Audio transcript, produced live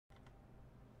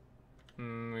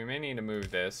need to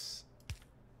move this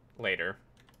later.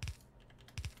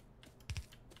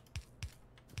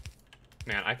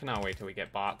 Man, I cannot wait till we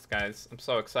get bots, guys. I'm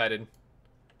so excited.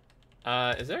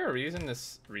 Is there a reason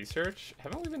this research?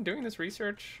 Haven't we been doing this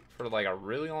research for like a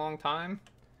really long time?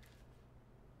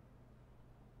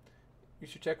 You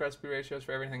should check recipe ratios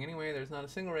for everything anyway. There's not a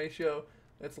single ratio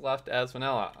that's left as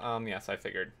vanilla. Yes, I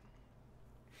figured.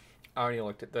 I already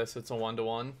looked at this. It's a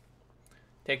 1-to-1.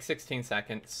 Takes 16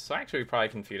 seconds. So actually we probably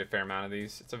can feed a fair amount of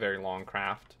these. It's a very long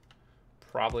craft.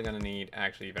 Probably going to need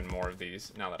actually even more of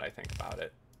these now that I think about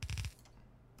it.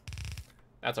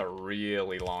 That's a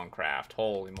really long craft.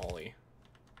 Holy moly.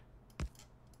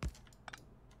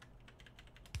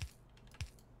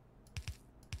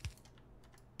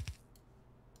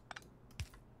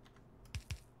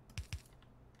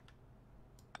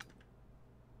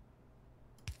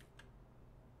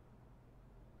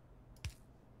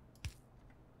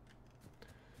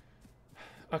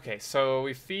 Okay, so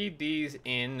we feed these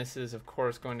in. This is, of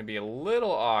course, going to be a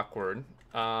little awkward.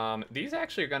 These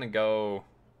actually are going to go...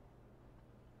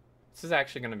 This is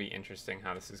actually going to be interesting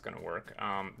how this is going to work.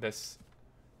 This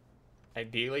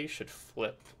ideally should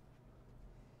flip.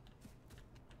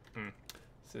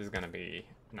 This is going to be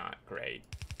not great.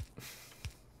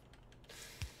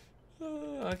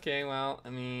 Okay, well, I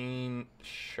mean,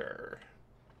 sure.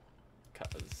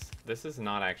 Because this is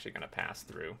not actually going to pass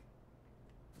through.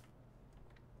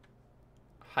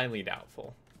 Highly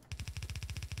doubtful.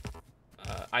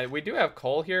 We do have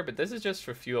coal here, but this is just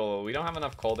for fuel. We don't have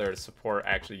enough coal there to support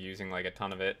actually using like a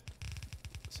ton of it.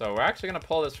 So we're actually going to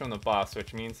pull this from the bus,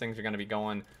 which means things are going to be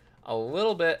going a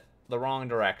little bit the wrong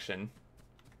direction.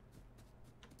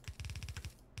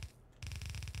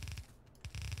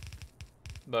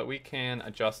 But we can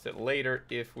adjust it later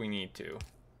if we need to.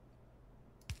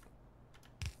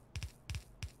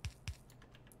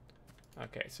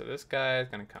 Okay, so this guy is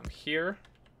going to come here.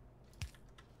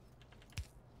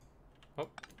 Oh.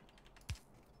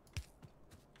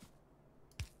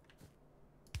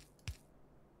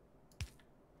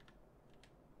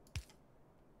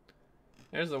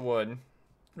 There's the wood.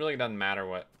 Really doesn't matter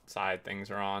what side things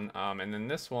are on. And then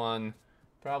this one,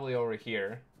 probably over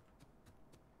here.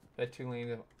 That 2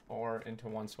 lanes of ore into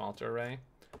 1 smelter array.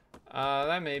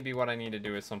 That may be what I need to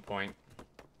do at some point.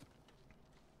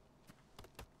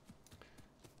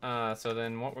 So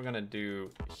then what we're gonna do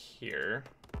here.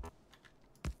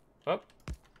 Oh.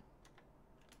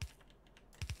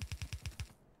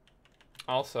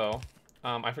 Also,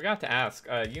 I forgot to ask,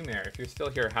 Yumir, if you're still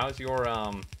here, how's your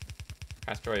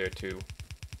Factorio 2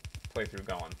 playthrough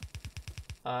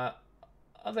going?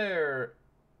 Other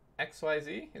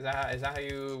XYZ? Is that how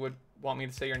you would want me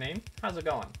to say your name? How's it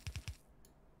going?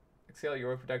 Excel your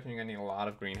wood production, you're gonna need a lot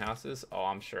of greenhouses. Oh,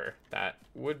 I'm sure. That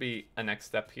would be a next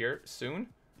step here soon.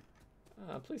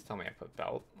 Please tell me I put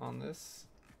belt on this.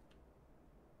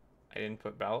 I didn't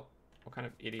put belt. What kind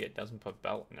of idiot doesn't put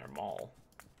belt in their mall?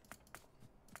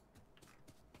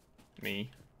 Me.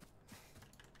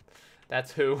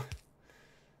 That's who.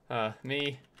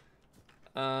 Me.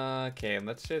 Okay,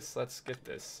 let's get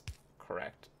this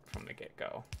correct from the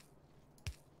get-go.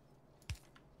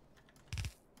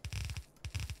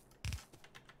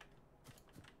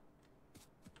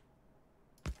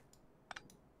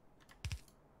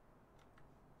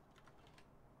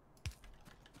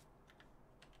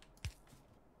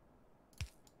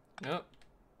 Nope.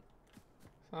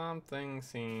 Something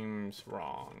seems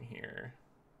wrong here.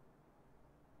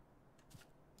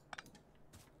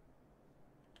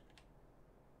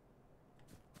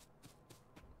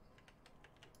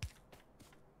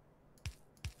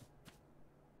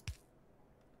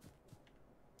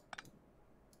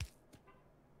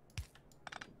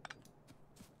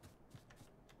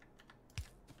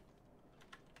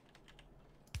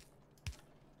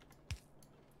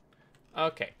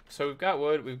 Okay, so we've got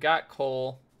wood, we've got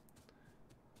coal.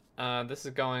 This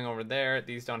is going over there.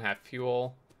 These don't have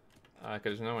fuel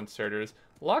because there's no inserters.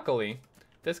 Luckily,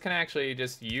 this can actually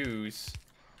just use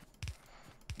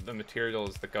the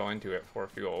materials that go into it for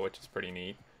fuel, which is pretty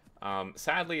neat.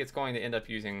 Sadly, it's going to end up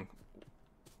using...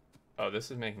 Oh,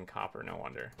 this is making copper, no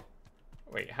wonder.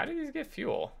 Wait, how do these get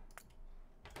fuel?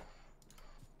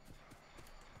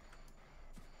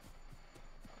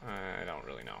 I don't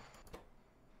really know.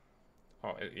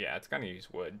 Oh, yeah, it's gonna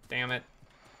use wood. Damn it.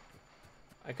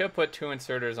 I could put 2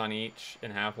 inserters on each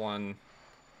and have one...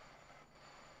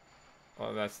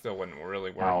 Well, that still wouldn't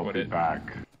really work, would it? I'll be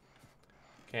back.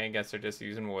 Okay, I guess they're just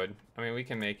using wood. I mean, we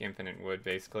can make infinite wood,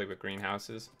 basically, with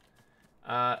greenhouses.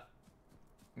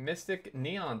 Mystic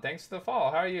Neon, thanks for the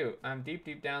follow. How are you? I'm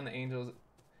deep down the Angels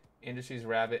Industries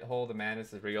rabbit hole. The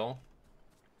madness is real.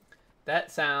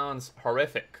 That sounds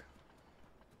horrific.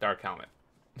 dark helmet.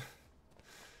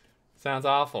 Sounds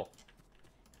awful.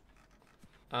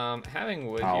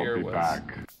 Having wood here was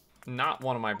not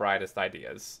one of my brightest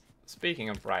ideas. Speaking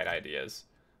of bright ideas,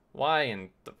 why in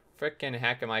the frickin'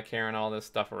 heck am I carrying all this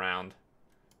stuff around?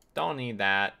 Don't need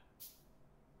that.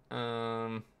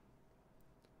 Probably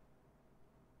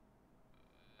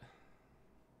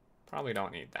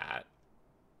don't need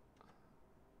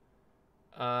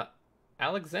that.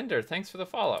 Alexander, thanks for the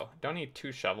follow. Don't need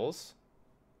 2 shovels.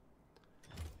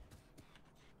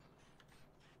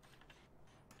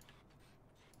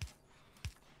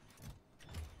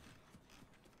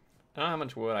 I don't know how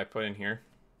much wood I put in here.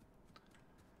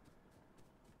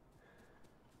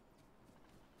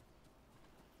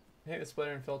 Take the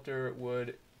splitter and filter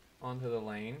wood onto the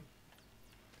lane.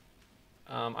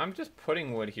 I'm just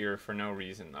putting wood here for no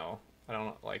reason, though. I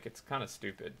don't, like, it's kind of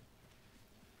stupid.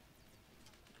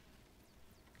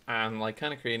 I'm, like,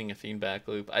 kind of creating a feedback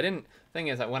loop. Thing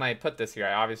is that when I put this here,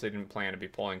 I obviously didn't plan to be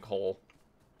pulling coal.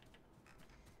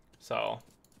 So,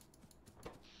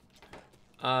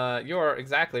 you're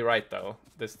exactly right, though.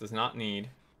 This does not need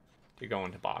to go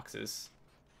into boxes.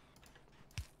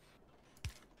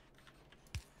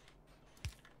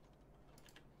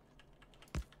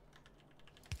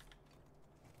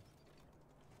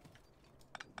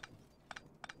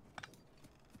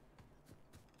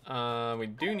 We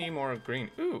do need more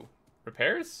green. Ooh,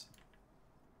 repairs?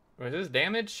 Was this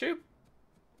damage? Shoot.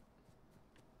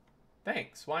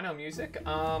 Thanks. Why no music?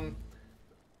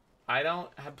 I don't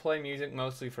play music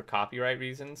mostly for copyright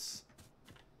reasons.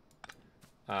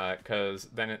 Because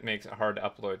then it makes it hard to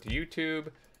upload to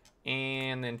YouTube.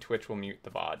 And then Twitch will mute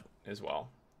the VOD as well.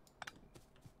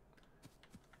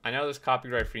 I know there's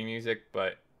copyright-free music,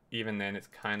 but even then it's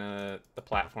kind of... The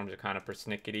platforms are kind of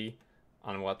persnickety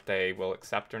on what they will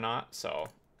accept or not, so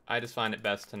I just find it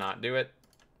best to not do it.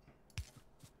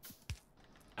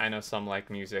 I know some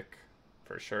like music,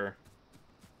 for sure.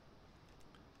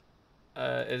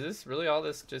 Is this really all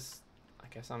this just... I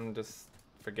guess I'm just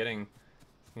forgetting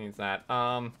needs that.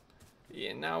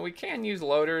 Yeah, no, we can use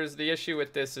loaders. The issue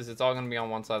with this is it's all going to be on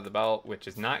one side of the belt, which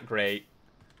is not great.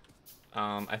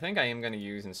 I think I am going to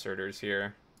use inserters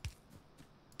here.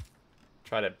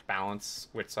 Try to balance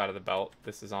which side of the belt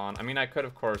this is on. I mean, I could,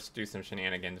 of course, do some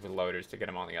shenanigans with loaders to get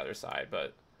them on the other side,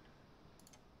 but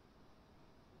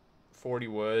 40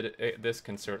 wood, this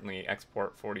can certainly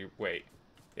export 40, wait,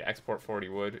 yeah, export 40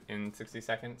 wood in 60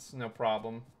 seconds, no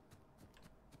problem.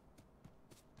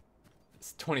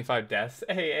 It's 25 deaths.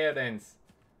 Hey, Aodens.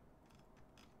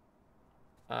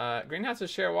 Greenhouses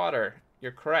share water.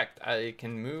 You're correct. I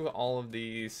can move all of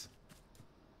these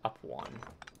up 1.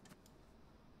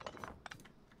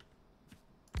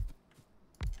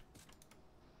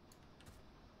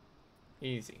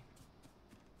 Easy.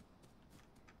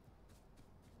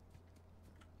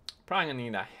 Probably gonna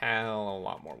need a hell of a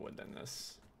lot more wood than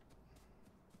this.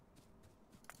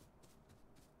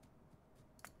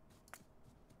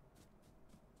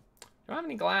 Do I have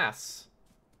any glass?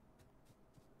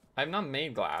 I've not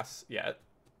made glass yet.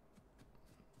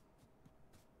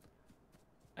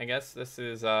 I guess this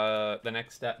is the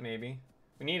next step, maybe.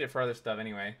 We need it for other stuff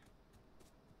anyway.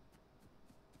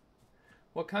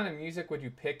 What kind of music would you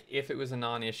pick if it was a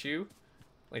non-issue?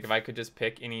 Like, if I could just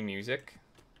pick any music?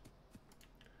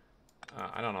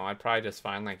 I don't know. I'd probably just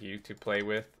find, like,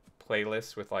 YouTube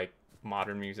playlists with, like,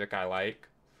 modern music I like.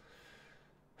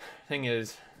 Thing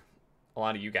is, a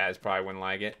lot of you guys probably wouldn't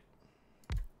like it.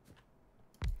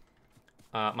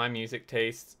 My music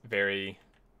tastes vary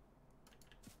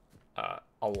a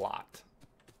lot.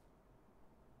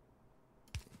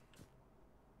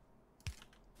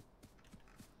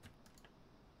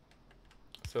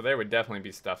 So there would definitely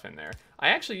be stuff in there. I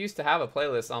actually used to have a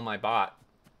playlist on my bot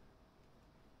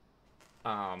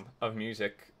of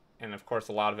music, and of course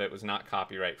a lot of it was not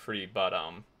copyright free, but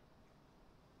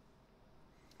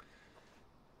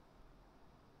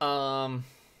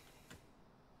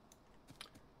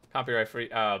copyright free,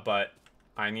 but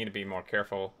I need to be more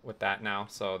careful with that now,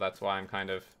 so that's why I'm kind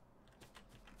of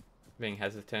being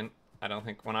hesitant. I don't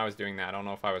think when I was doing that, I don't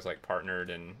know if I was like partnered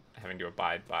and having to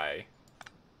abide by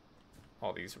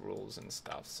all these rules and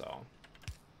stuff, so.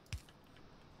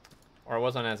 Or it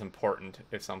wasn't as important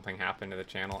if something happened to the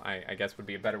channel, I guess would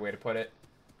be a better way to put it.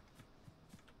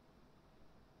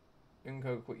 You can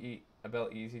cook eat a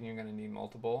belt easy and you're gonna need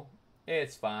multiple.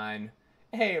 It's fine.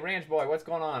 Hey, Ranch Boy, what's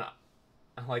going on?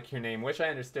 I like your name. Wish I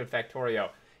understood Factorio.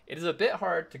 It is a bit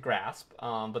hard to grasp,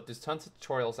 but there's tons of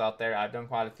tutorials out there. I've done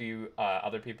quite a few.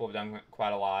 Other people have done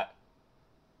quite a lot.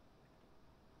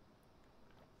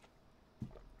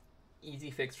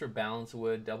 Easy fix for balance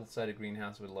wood, double-sided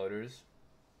greenhouse with loaders.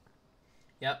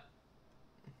 Yep.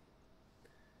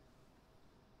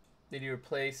 Did you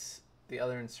replace the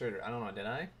other inserter? I don't know, did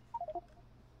I?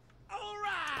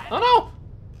 Alright! Oh no!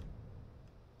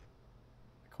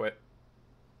 I quit.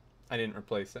 I didn't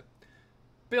replace it.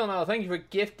 Bill, no, thank you for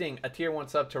gifting a tier 1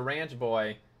 sub to Ranch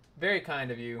Boy. Very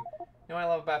kind of you. You know what I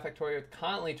love about Factorio? It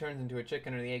constantly turns into a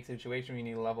chicken or the egg situation where you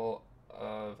need a level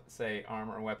of, say,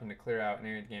 armor or weapon to clear out an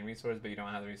area to gain resources, but you don't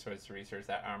have the resources to research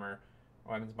that armor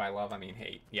or weapons by love. I mean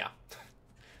hate. Yeah.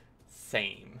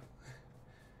 Same.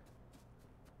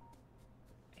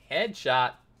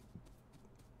 Headshot.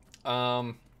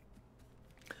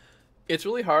 It's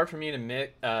really hard for me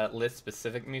to list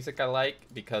specific music I like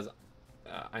because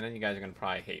I know you guys are gonna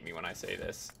probably hate me when I say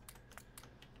this.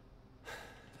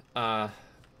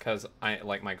 Because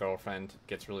my girlfriend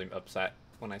gets really upset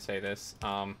when I say this.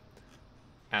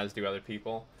 As do other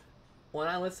people. When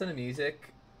I listen to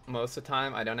music, most of the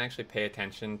time I don't actually pay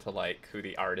attention to like who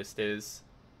the artist is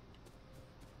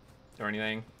or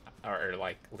anything, or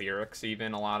like lyrics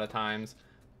even. A lot of times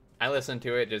I listen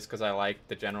to it just because I like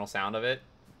the general sound of it.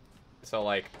 So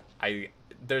like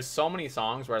there's so many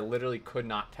songs where I literally could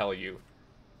not tell you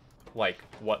like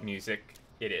what music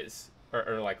it is,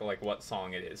 or like what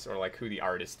song it is, or like who the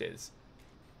artist is,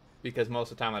 because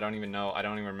most of the time I don't even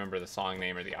remember the song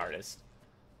name or the artist.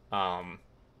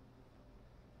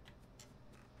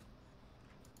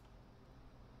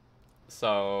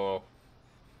 So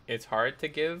it's hard to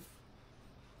give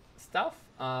stuff.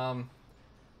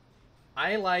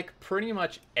 I like pretty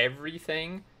much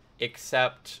everything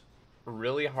except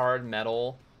really hard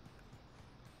metal,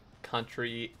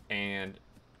 country, and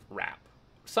rap.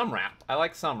 Some rap. I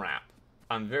like some rap.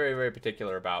 I'm very, very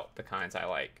particular about the kinds I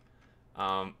like.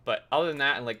 But other than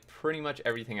that, I like pretty much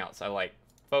everything else. I like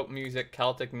folk music,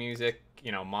 Celtic music,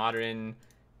 you know, modern,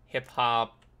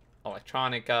 hip-hop,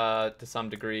 electronica to some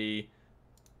degree.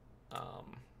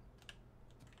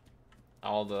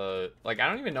 All the, like, I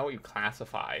don't even know what you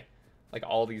classify. Like,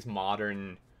 all these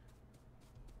modern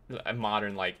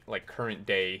like current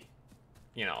day,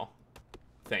 you know,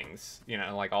 things. You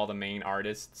know, like all the main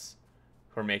artists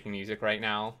who are making music right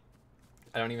now.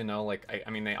 I don't even know, like, I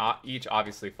mean, they each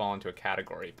obviously fall into a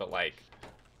category, but, like,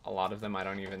 a lot of them I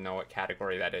don't even know what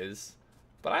category that is.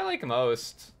 But I like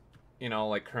most, you know,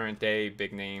 like, current day,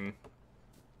 big name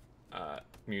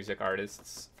music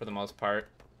artists, for the most part.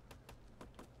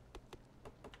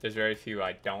 There's very few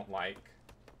I don't like.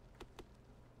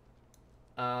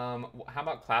 How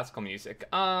about classical music?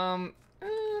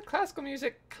 Classical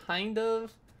music, kind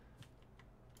of.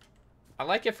 I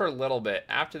like it for a little bit.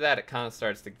 After that, it kind of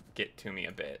starts to get to me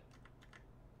a bit.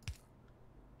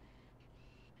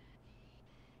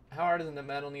 How hard does the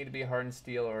metal need to be? Hardened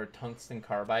steel or tungsten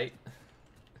carbide?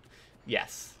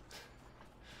 Yes.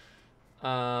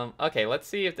 Okay, let's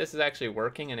see if this is actually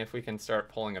working and if we can start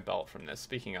pulling a belt from this.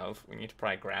 Speaking of, we need to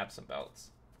probably grab some belts.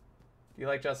 Do you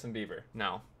like Justin Bieber?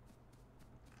 No.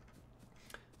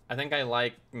 I think I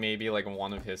like maybe like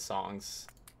one of his songs,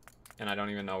 and I don't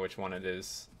even know which one it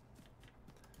is.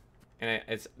 And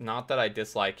it's not that I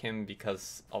dislike him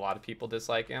because a lot of people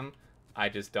dislike him. I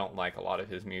just don't like a lot of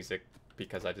his music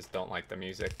because I just don't like the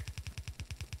music.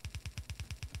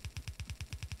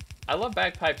 I love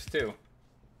bagpipes too.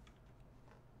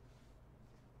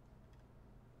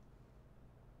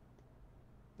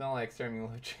 Don't like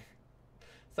Xterminator.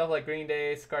 Stuff like Green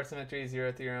Day, Scar Symmetry,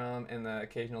 Zero Theorem, and the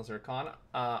occasional Zircon.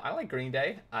 I like Green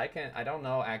Day. I don't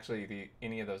know actually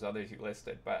any of those others you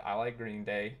listed, but I like Green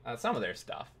Day. Some of their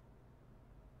stuff.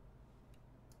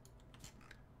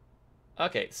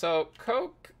 Okay, so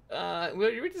Coke,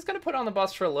 we're just gonna put on the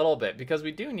bus for a little bit because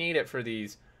we do need it for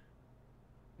these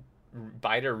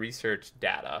biter research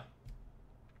data,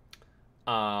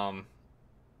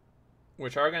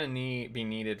 which are gonna be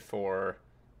needed for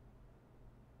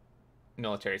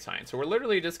military science. So we're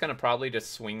literally just gonna probably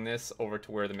just swing this over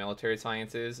to where the military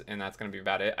science is, and that's gonna be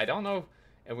about it. I don't know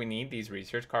if we need these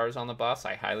research cars on the bus.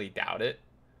 I highly doubt it.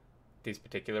 These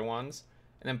particular ones.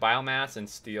 And then biomass and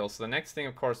steel. So the next thing,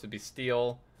 of course, would be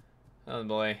steel. Oh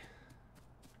boy.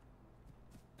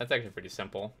 That's actually pretty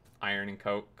simple. Iron and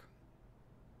coke.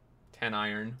 10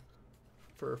 iron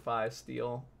for 5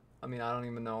 steel. I mean, I don't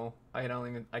even know. I don't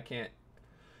think I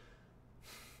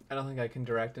can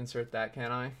direct insert that,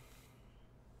 can I?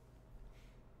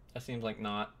 That seems like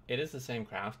not. It is the same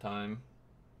craft time.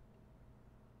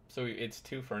 So it's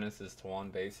 2 furnaces to 1,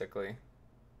 basically.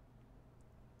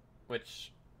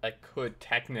 Which I could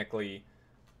technically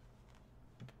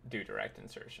do direct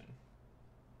insertion.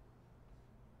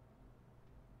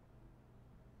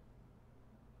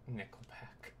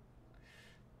 Nickelback.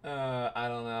 I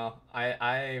don't know.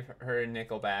 I've heard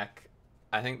Nickelback.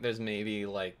 I think there's maybe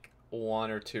like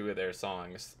 1 or 2 of their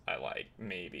songs I like,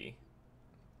 maybe.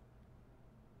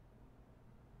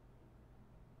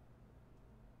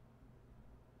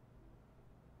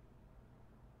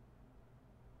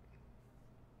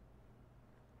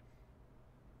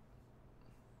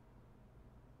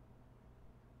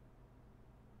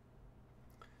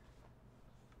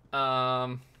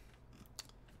 How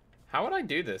would I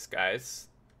do this, guys?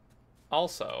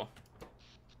 Also,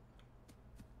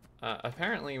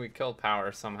 apparently we killed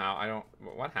power somehow. I don't...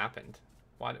 What happened?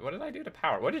 What did I do to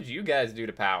power? What did you guys do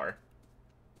to power?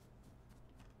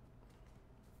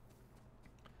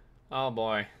 Oh,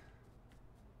 boy.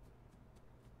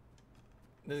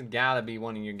 This has gotta be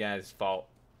one of you guys' fault.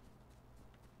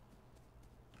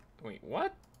 Wait,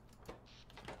 what?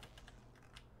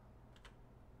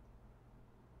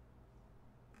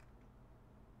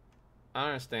 I don't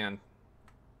understand.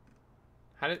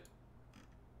 How did...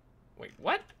 Wait,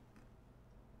 what?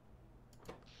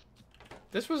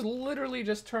 This was literally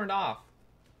just turned off.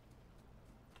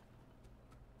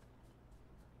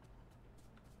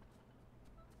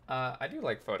 I do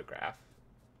like photograph.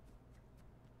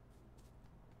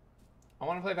 I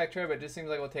want to play Factorio, but it just seems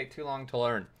like it will take too long to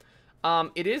learn.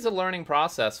 It is a learning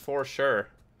process for sure.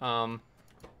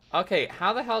 Okay,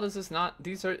 how the hell does this not...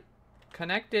 These are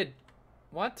connected.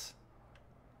 What?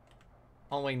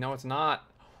 Oh, wait, no, it's not.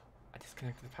 I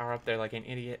disconnected the power up there like an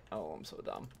idiot. Oh, I'm so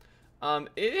dumb.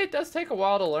 It does take a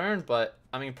while to learn, but,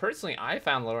 I mean, personally, I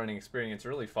found the learning experience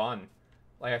really fun.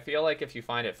 Like, I feel like if you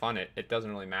find it fun, it doesn't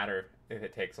really matter if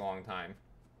it takes a long time.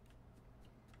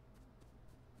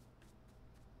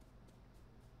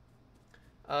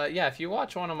 Yeah, if you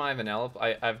watch one of my vanilla,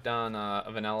 I've done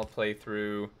a vanilla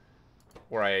playthrough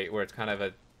where it's kind of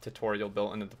a tutorial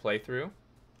built into the playthrough,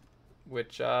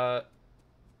 which I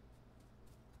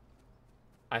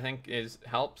think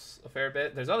helps a fair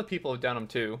bit. There's other people who've done them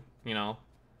too, you know.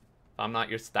 If I'm not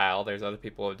your style, there's other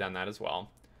people who've done that as well.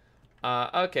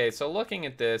 Okay, so looking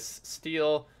at this,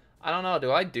 steel, I don't know,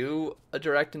 do I do a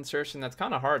direct insertion? That's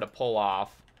kind of hard to pull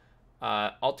off.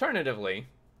 Alternatively,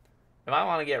 if I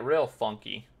want to get real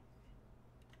funky,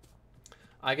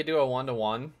 I could do a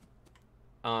 1-to-1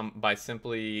 by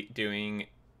simply doing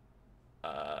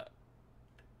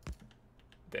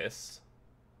this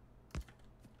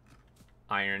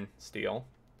iron steel,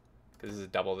 because this is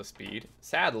double the speed.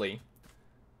 Sadly,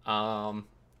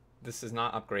 this is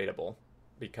not upgradable,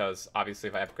 because obviously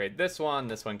if I upgrade this one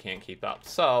can't keep up.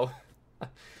 So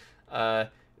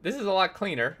this is a lot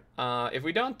cleaner. If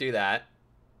we don't do that,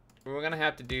 we're gonna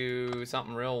have to do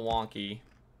something real wonky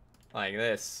like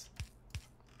this,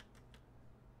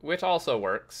 which also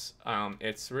works.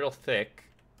 It's real thick.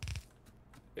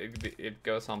 It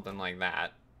goes something like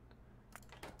that,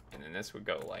 and then this would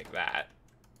go like that,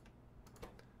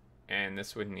 and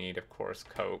this would need, of course,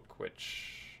 coke,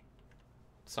 which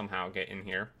somehow get in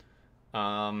here.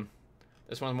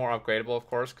 This one's more upgradable, of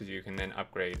course, because you can then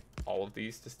upgrade all of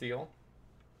these to steel.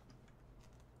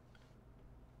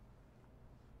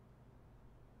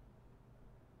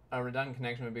 A redundant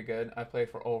connection would be good. I played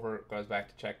for over, goes back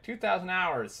to check, 2,000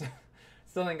 hours.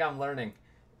 Still think I'm learning.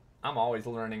 I'm always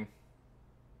learning.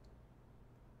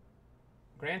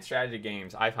 Grand strategy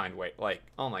games, I find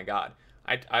oh my god.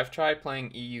 I've tried playing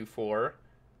EU4.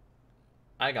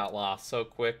 I got lost so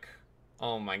quick.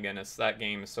 Oh my goodness, that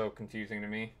game is so confusing to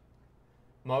me.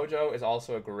 Mojo is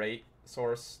also a great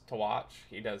source to watch.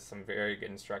 He does some very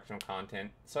good instructional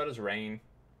content. So does Rain.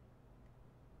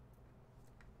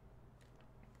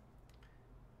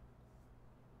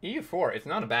 EU4, it's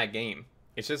not a bad game.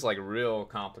 It's just like real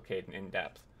complicated and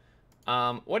in-depth.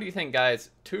 What do you think, guys?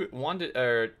 This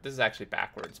is actually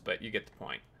backwards, but you get the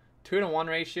point. 2-to-1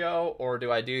 ratio, or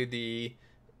do I do the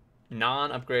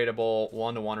non-upgradable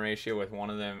 1-to-1 ratio with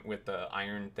one of them, with the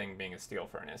iron thing being a steel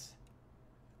furnace?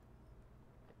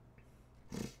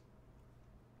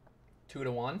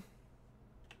 2-to-1?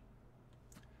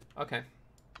 Okay.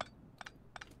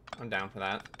 I'm down for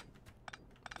that.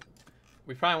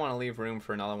 We probably want to leave room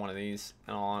for another one of these,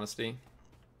 in all honesty.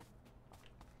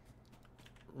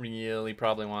 Really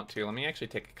probably want to. Let me actually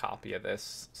take a copy of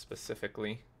this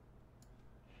specifically.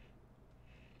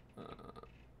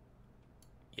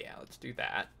 Yeah, let's do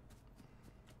that.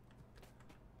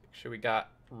 Make sure we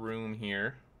got room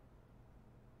here.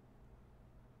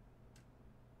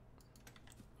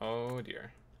 Oh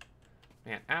dear.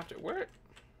 Man, where?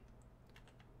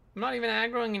 I'm not even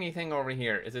aggroing anything over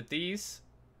here. Is it these?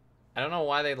 I don't know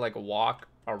why they'd like walk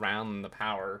around the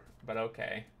power, but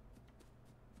okay.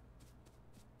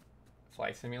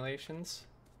 Fly simulations?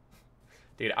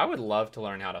 Dude, I would love to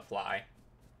learn how to fly.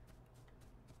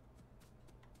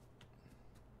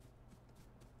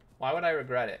 Why would I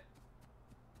regret it?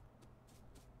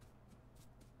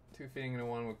 2 feeding into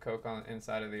 1 with coke on the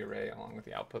inside of the array along with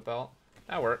the output belt.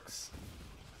 That works.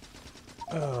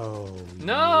 Oh,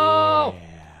 no!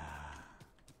 Yeah.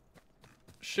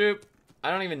 Shoot. I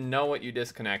don't even know what you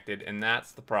disconnected, and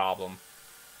that's the problem.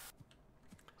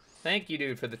 Thank you,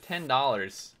 dude, for the $10.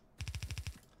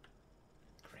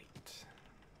 Great.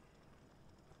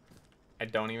 I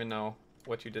don't even know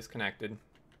what you disconnected.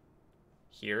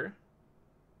 Here?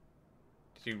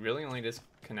 Did you really only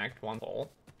disconnect one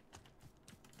pole?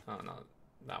 Oh, no.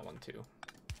 That one, too.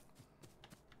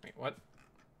 Wait, what?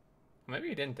 Maybe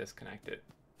you didn't disconnect it.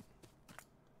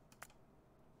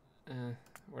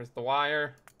 Where's the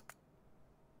wire?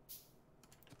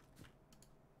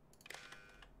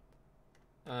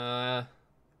 I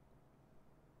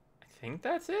think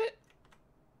that's it?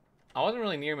 I wasn't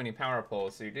really near many power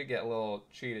poles, so you did get a little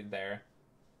cheated there.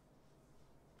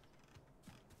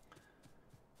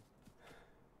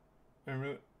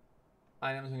 Remove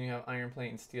items when you have iron plate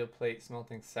and steel plate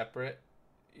smelting separate.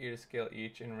 You just scale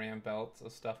each and ram belts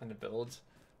of stuff into builds.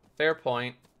 Fair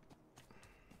point.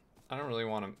 I don't really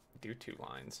want to do 2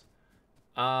 lines.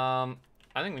 I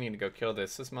think we need to go kill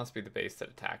this. This must be the base that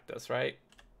attacked us, right?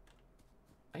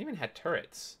 I even had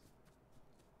turrets.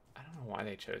 I don't know why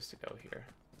they chose to go here.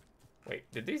 Wait,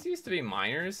 did these used to be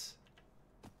miners?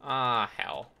 Ah,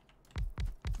 hell.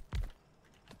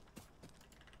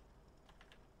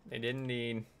 They didn't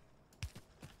need...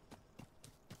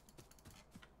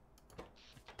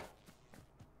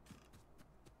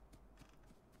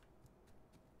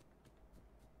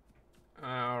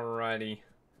 Alrighty.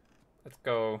 Let's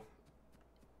go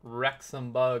wreck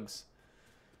some bugs.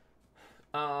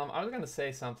 I was gonna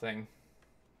say something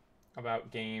about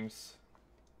games.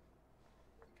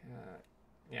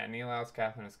 Yeah, Neil House,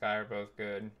 Catherine, and Sky are both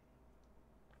good.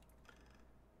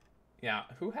 Yeah,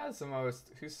 who has the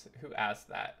most? Who asked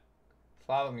that?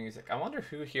 Flava Music. I wonder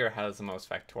who here has the most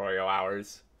Factorio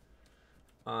hours.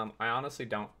 I honestly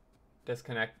don't.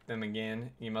 Disconnect them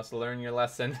again. You must learn your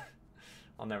lesson.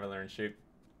 I'll never learn, shoot.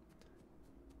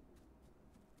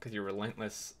 Because you're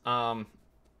relentless. I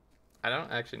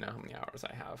don't actually know how many hours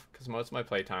I have, because most of my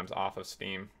playtime's off of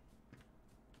Steam.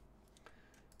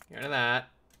 Get rid of that.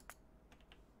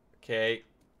 Okay.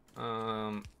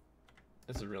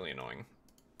 This is really annoying.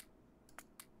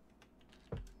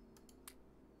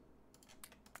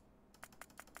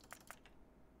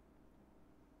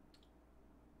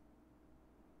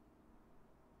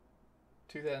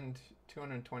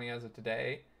 $2,220 as of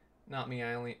today. Not me,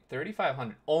 I only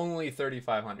 3,500. Only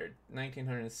 3,500.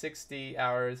 1,960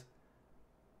 hours.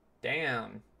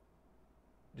 Damn.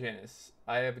 Janice.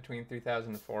 I have between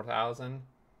 3,000 and 4,000.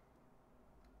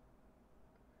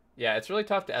 Yeah, it's really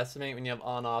tough to estimate when you have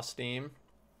on-off Steam.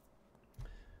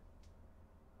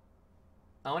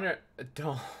 I wonder...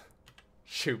 Don't...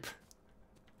 Shoot.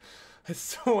 I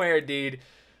swear, dude.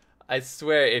 I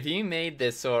swear, if you made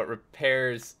this so it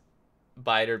repairs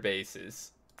biter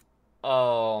bases...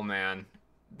 Oh, man.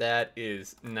 That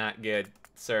is not good,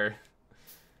 sir.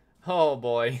 Oh,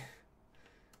 boy.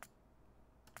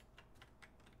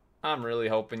 I'm really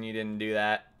hoping you didn't do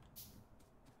that.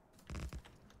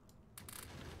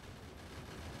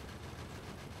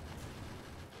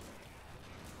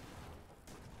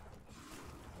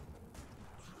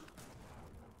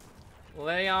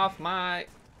 Lay off my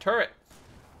turret.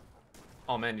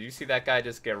 Oh, man, did you see that guy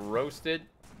just get roasted?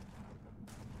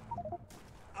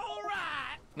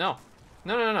 No.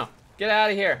 No, no, no. Get out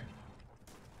of here.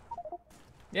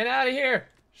 Get out of here.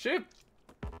 Shoot.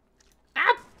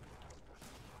 Ah!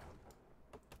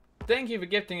 Thank you for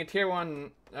gifting a tier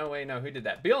 1. Oh, wait, no. Who did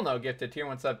that? Bill No gifted tier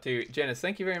 1 sub to Janice.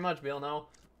 Thank you very much, Bill No.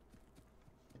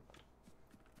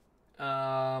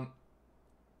 I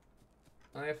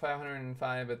have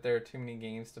 505, but there are too many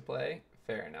games to play.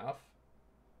 Fair enough.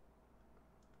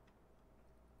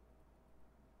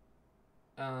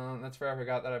 That's where I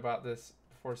forgot that I bought this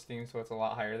before Steam, so it's a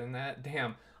lot higher than that.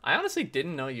 Damn. I honestly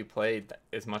didn't know you played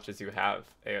as much as you have,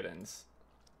 Aodins.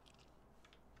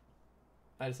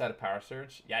 I just had a power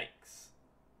surge. Yikes.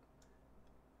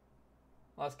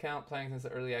 Lost count playing since the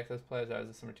early access pledge. That was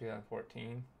December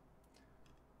 2014.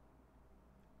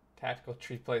 Tactical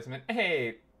tree placement.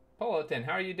 Hey, Polotin,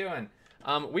 how are you doing?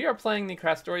 We are playing the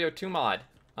Krastorio 2 mod.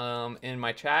 And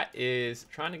my chat is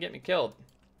trying to get me killed.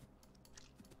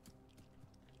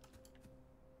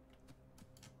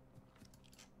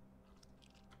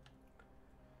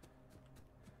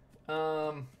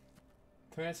 Um,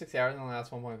 360 hours in the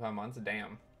last 1.5 months.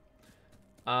 Damn.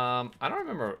 I don't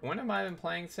remember. When have I been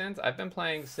playing since? I've been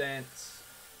playing since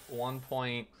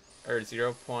 0.8,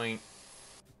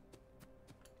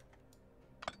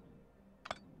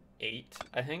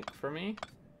 I think, for me.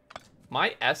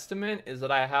 My estimate is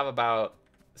that I have about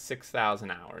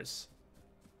 6,000 hours.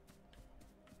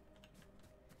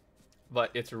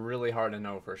 But it's really hard to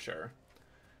know for sure.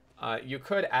 You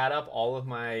could add up all of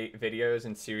my videos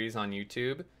and series on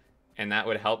YouTube, and that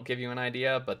would help give you an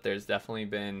idea, but there's definitely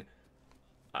been,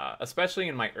 especially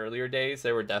in my earlier days,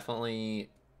 there's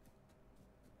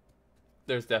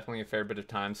there's definitely a fair bit of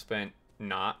time spent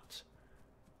not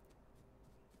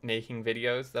making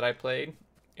videos that I played.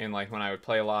 And like when I would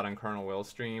play a lot on Colonel Will's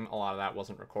stream, a lot of that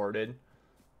wasn't recorded.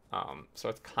 So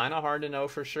it's kind of hard to know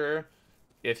for sure.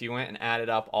 If you went and added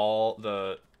up all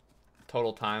the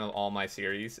total time of all my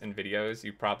series and videos,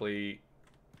 you probably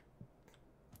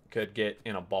could get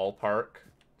in a ballpark.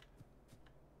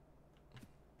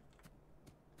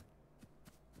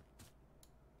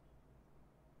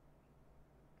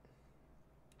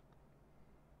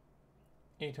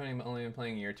 A20 only been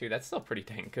playing a year or two. That's still pretty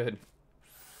dang good.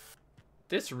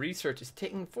 This research is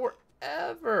taking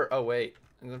forever. Oh, wait.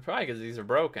 Probably because these are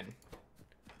broken.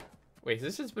 Wait,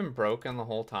 this has been broken the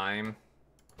whole time?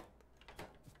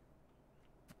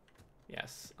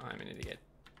 Yes, I'm an idiot.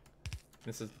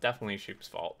 This is definitely Shoop's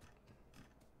fault.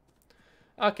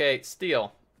 Okay,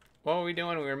 steel. What were we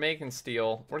doing? We were making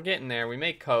steel. We're getting there. We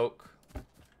make coke.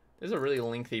 This is a really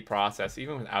lengthy process,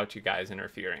 even without you guys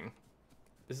interfering.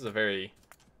 This is a very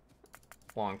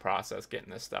long process getting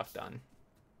this stuff done.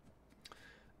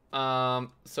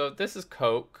 So this is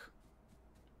coke.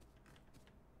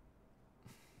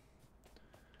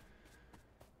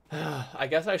 I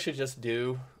guess I should just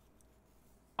do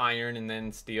iron and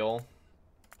then steel.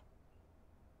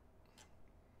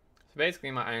 So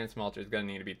basically my iron smelter is going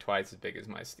to need to be twice as big as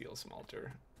my steel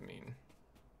smelter. I mean,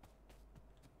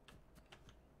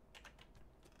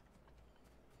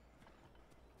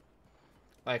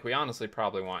 like, we honestly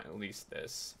probably want at least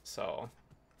this, so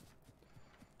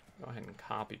go ahead and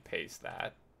copy paste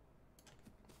that.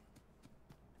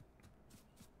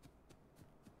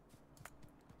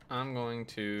 I'm going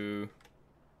to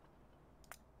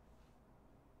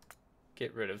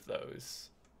get rid of those.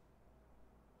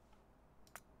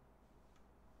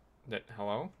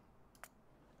 Hello?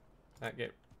 That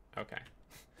get... Okay.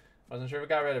 Wasn't sure if we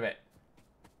got rid of it.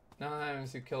 No, I haven't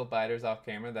to kill biters off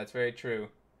camera. That's very true.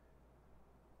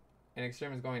 And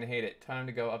Xterm is going to hate it. Time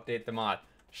to go update the mod.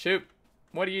 Shoot!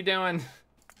 What are you doing?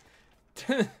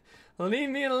 Leave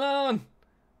me alone!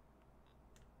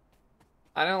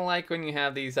 I don't like when you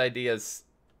have these ideas.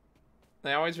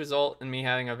 They always result in me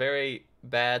having a very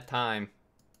bad time.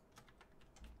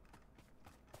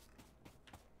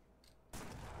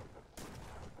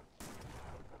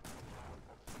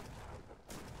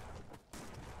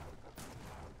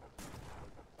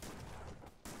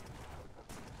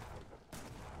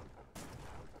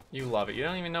 You love it. You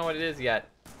don't even know what it is yet.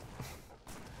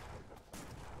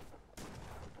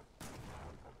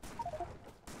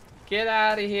 Get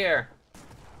out of here.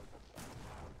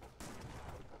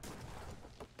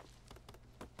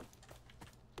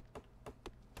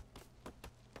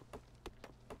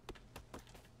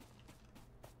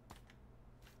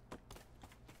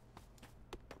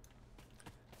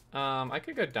 I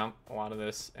could go dump a lot of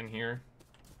this in here.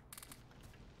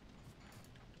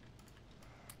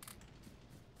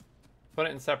 Put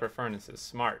it in separate furnaces.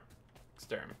 Smart.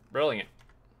 Xterm. Brilliant.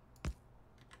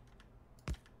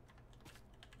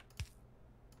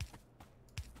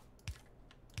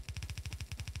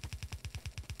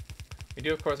 We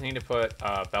do, of course, need to put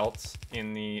belts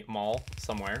in the mall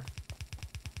somewhere.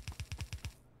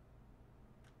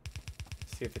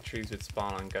 See if the trees would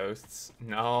spawn on ghosts.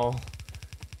 No.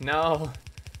 No.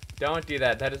 Don't do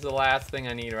that. That is the last thing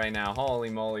I need right now. Holy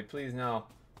moly. Please, no.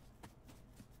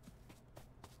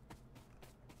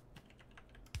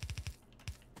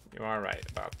 You are right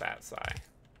about that, Sai.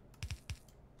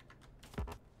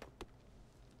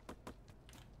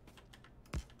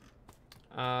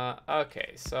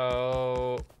 Okay,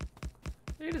 so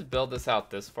let me just build this out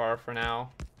this far for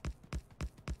now.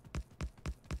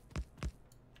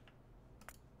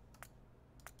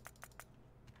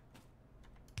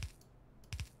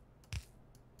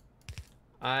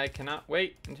 I cannot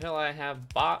wait until I have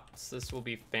bots. This will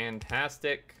be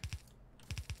fantastic.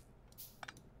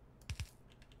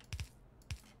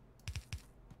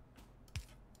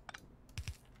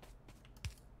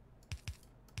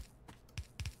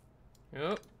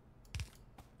 Yep.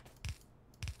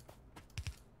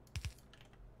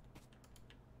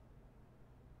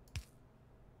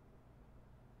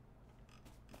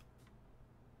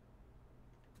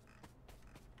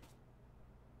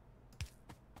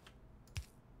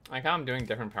 Like how I'm doing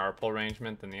different power pole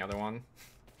arrangement than the other one.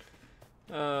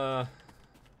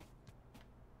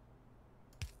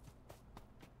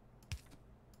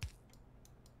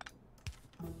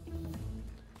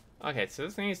 Okay, so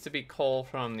this needs to be coal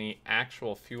from the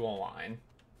actual fuel line,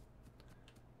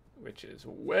 which is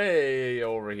way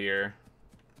over here.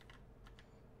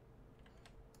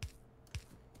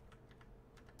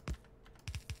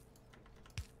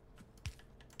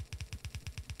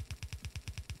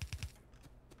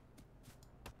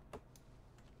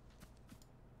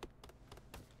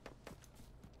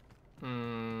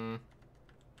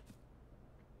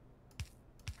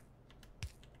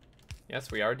 Yes,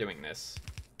 we are doing this.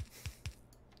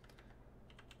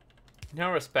 No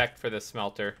respect for this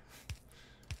smelter.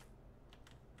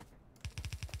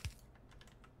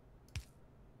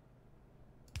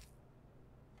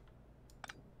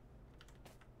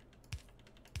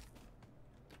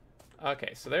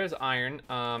 Okay, so there's iron.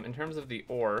 In terms of the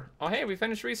ore... Oh, hey, we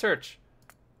finished research!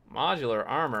 Modular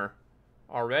armor.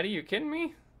 Already? You kidding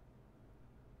me?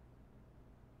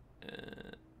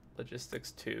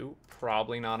 Logistics 2.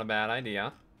 Probably not a bad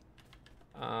idea.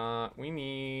 We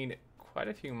need quite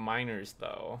a few miners,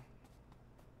 though.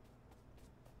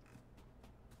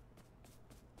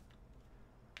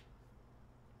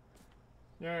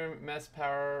 Your mess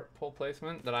power pole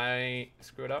placement that I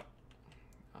screwed up.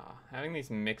 Having these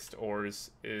mixed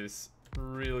ores is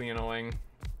really annoying.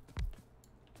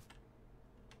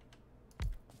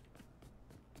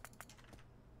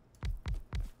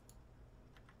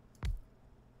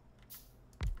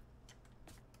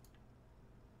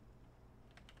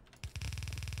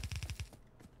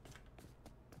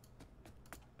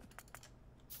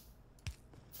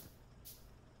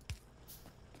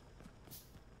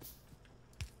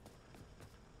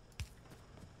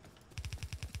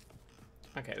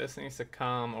 Okay, this needs to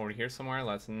come over here somewhere.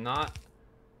 Let's not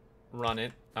run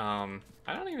it. I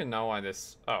don't even know why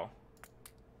this... Oh.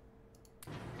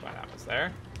 Why that was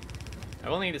there. I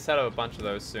will need to set up a bunch of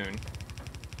those soon.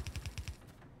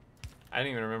 I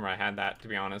didn't even remember I had that, to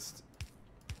be honest.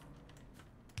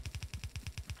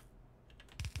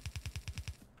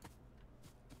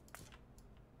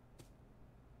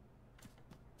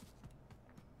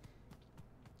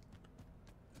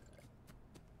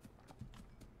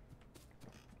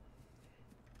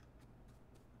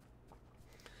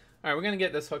 Alright, we're gonna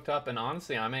get this hooked up, and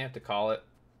honestly, I may have to call it.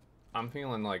 I'm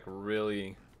feeling, like,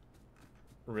 really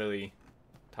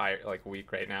tired, like,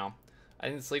 weak right now. I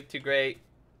didn't sleep too great,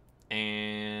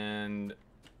 and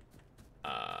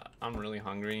I'm really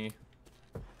hungry.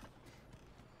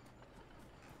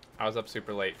 I was up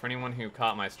super late. For anyone who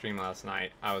caught my stream last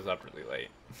night, I was up really late.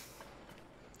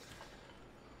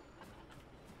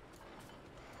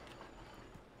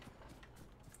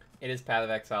 It is Path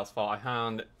of Exile's fault. I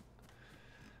found...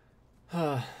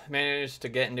 managed to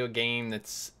get into a game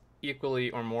that's equally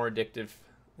or more addictive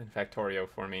than Factorio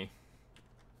for me.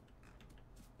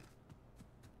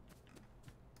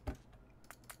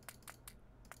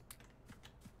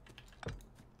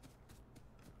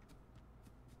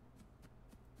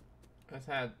 I've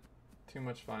had too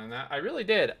much fun in that. I really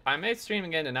did. I may stream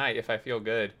again tonight if I feel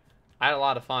good. I had a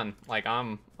lot of fun. Like,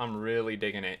 I'm really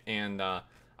digging it, and I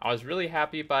was really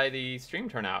happy by the stream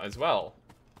turnout as well.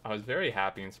 I was very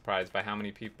happy and surprised by how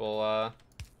many people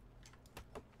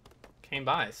came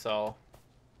by, so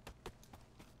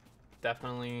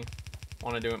definitely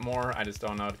want to do it more. I just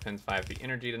don't know. It depends if I have the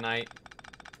energy tonight.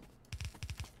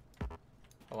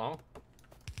 Hello?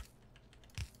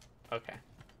 Okay.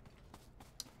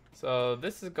 So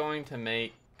this is going to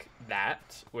make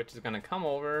that, which is going to come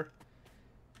over,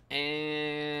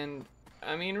 and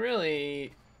I mean,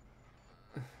 really,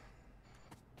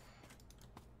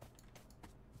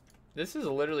 this is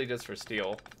literally just for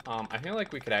steel. I feel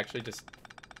like we could actually just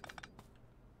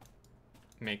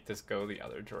make this go the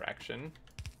other direction.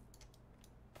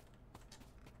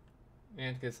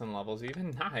 And get some levels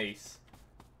even. Nice.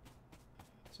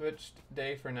 Switched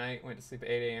day for night, went to sleep at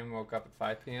 8 a.m., woke up at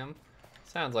 5 p.m.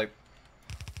 Sounds like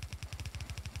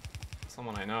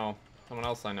someone I know, someone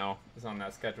else I know is on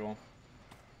that schedule.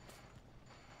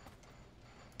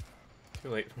 Too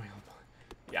late for my own plan.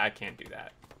 Yeah, I can't do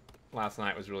that. Last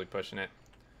night was really pushing it.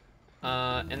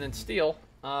 And then steel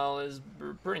is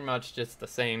pretty much just the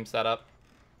same setup.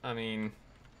 I mean,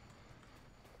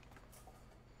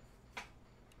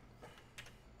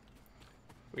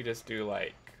 we just do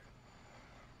like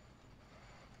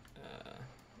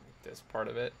this part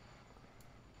of it.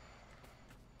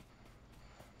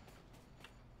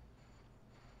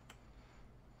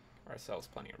 Give ourselves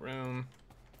plenty of room.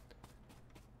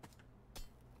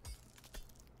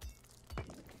 So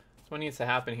what needs to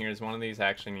happen here is one of these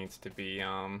actually needs to be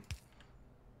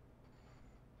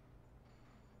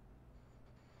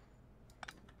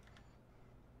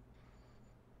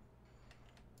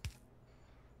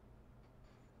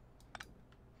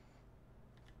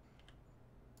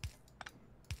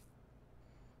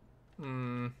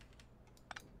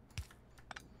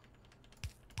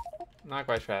not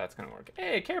quite sure how that's gonna work.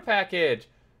 Hey, care package!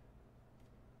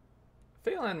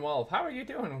 Feeling Wolf, how are you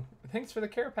doing? Thanks for the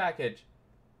care package.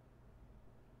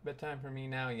 Bedtime for me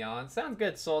now, yawn. Sounds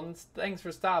good, Sultan. Thanks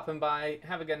for stopping by.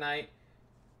 Have a good night.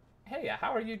 Hey,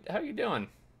 how are you doing?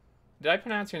 Did I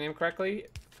pronounce your name correctly?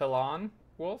 Felan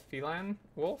Wolf? Felan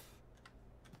Wolf?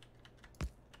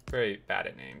 very bad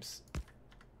at names.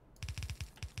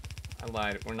 I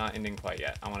lied. We're not ending quite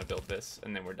yet. I want to build this,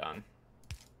 and then we're done.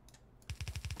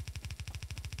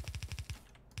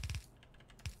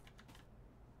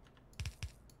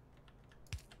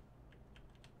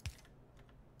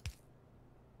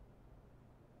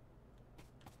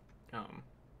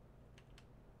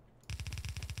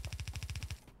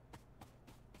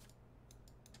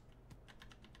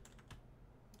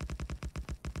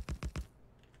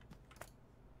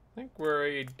 I think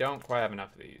we don't quite have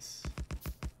enough of these.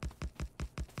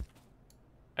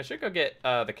 I should go get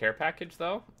the care package,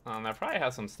 though. That probably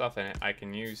has some stuff in it I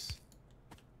can use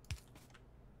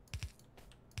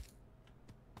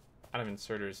out of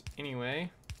inserters anyway.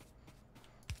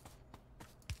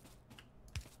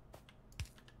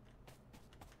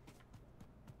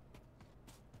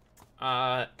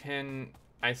 I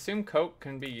assume coke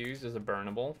can be used as a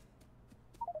burnable?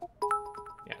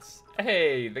 Yes.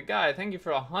 Hey, the guy, thank you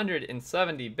for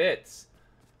 170 bits.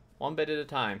 1 bit at a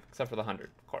time, except for the 100,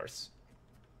 of course.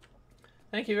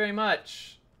 Thank you very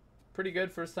much. Pretty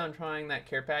good first time trying that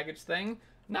care package thing.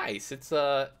 Nice. It's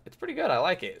pretty good. I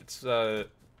like it. It's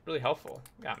really helpful.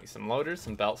 Got me some loaders,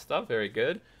 some belt stuff. Very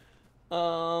good.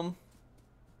 Hey,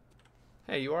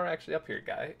 you are actually up here,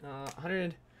 guy.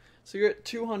 100. So you're at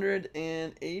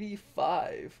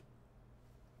 285.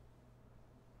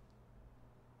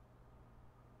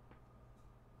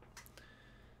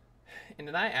 And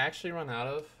did I actually run out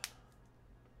of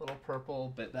little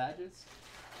purple bit badges?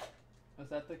 Was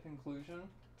that the conclusion?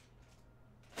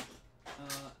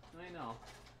 I know.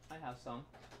 I have some.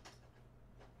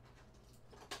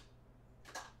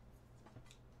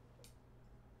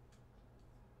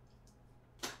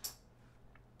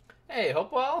 Hey,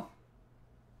 Hopewell.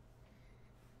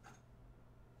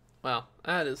 Wow,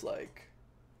 that is like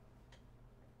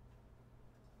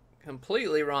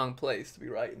completely wrong place to be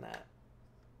writing that.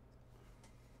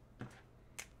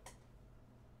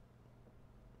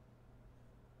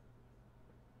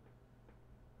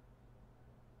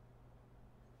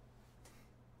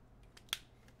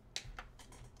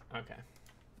 Okay.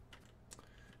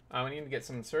 We need to get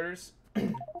some inserters.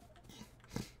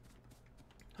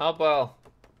 Hopewell,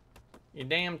 you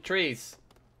damn trees.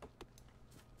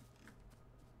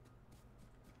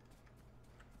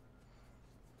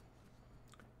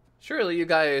 Surely you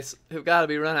guys have got to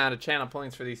be running out of channel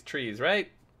points for these trees, right?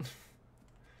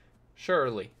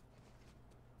 Surely.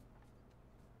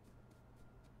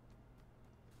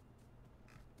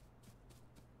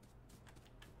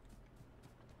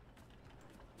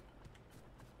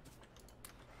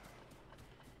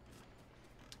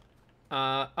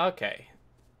 Okay.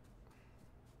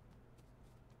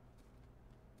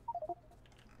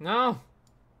 No.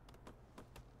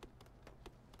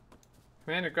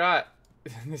 Commander Grot.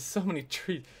 There's so many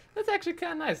trees. That's actually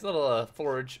kind of nice. Little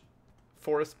forest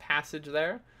passage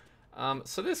there.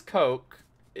 So this coke,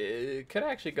 it could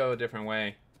actually go a different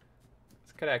way.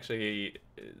 This could actually,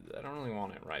 I don't really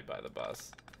want it right by the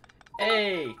bus.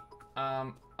 Hey!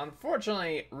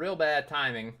 Unfortunately, real bad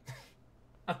timing.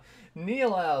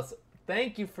 Neil House,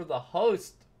 thank you for the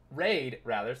raid.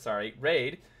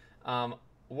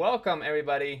 Welcome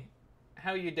everybody.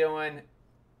 How you doing?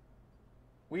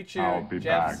 I'll be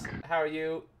Jeffs, back. how are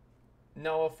you?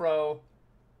 Noah Fro,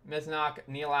 Miznok,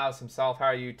 Neil House himself, how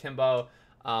are you? Timbo,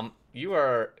 you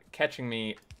are catching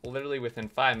me literally within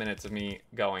 5 minutes of me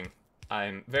going.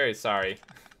 I'm very sorry.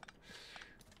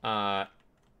 But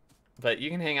you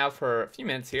can hang out for a few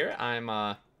minutes here.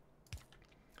 I'm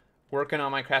working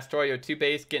on my Krastorio 2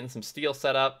 base, getting some steel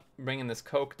set up, bringing this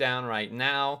coke down right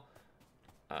now.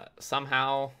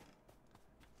 Somehow,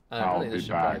 really this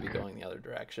should probably be going the other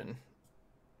direction.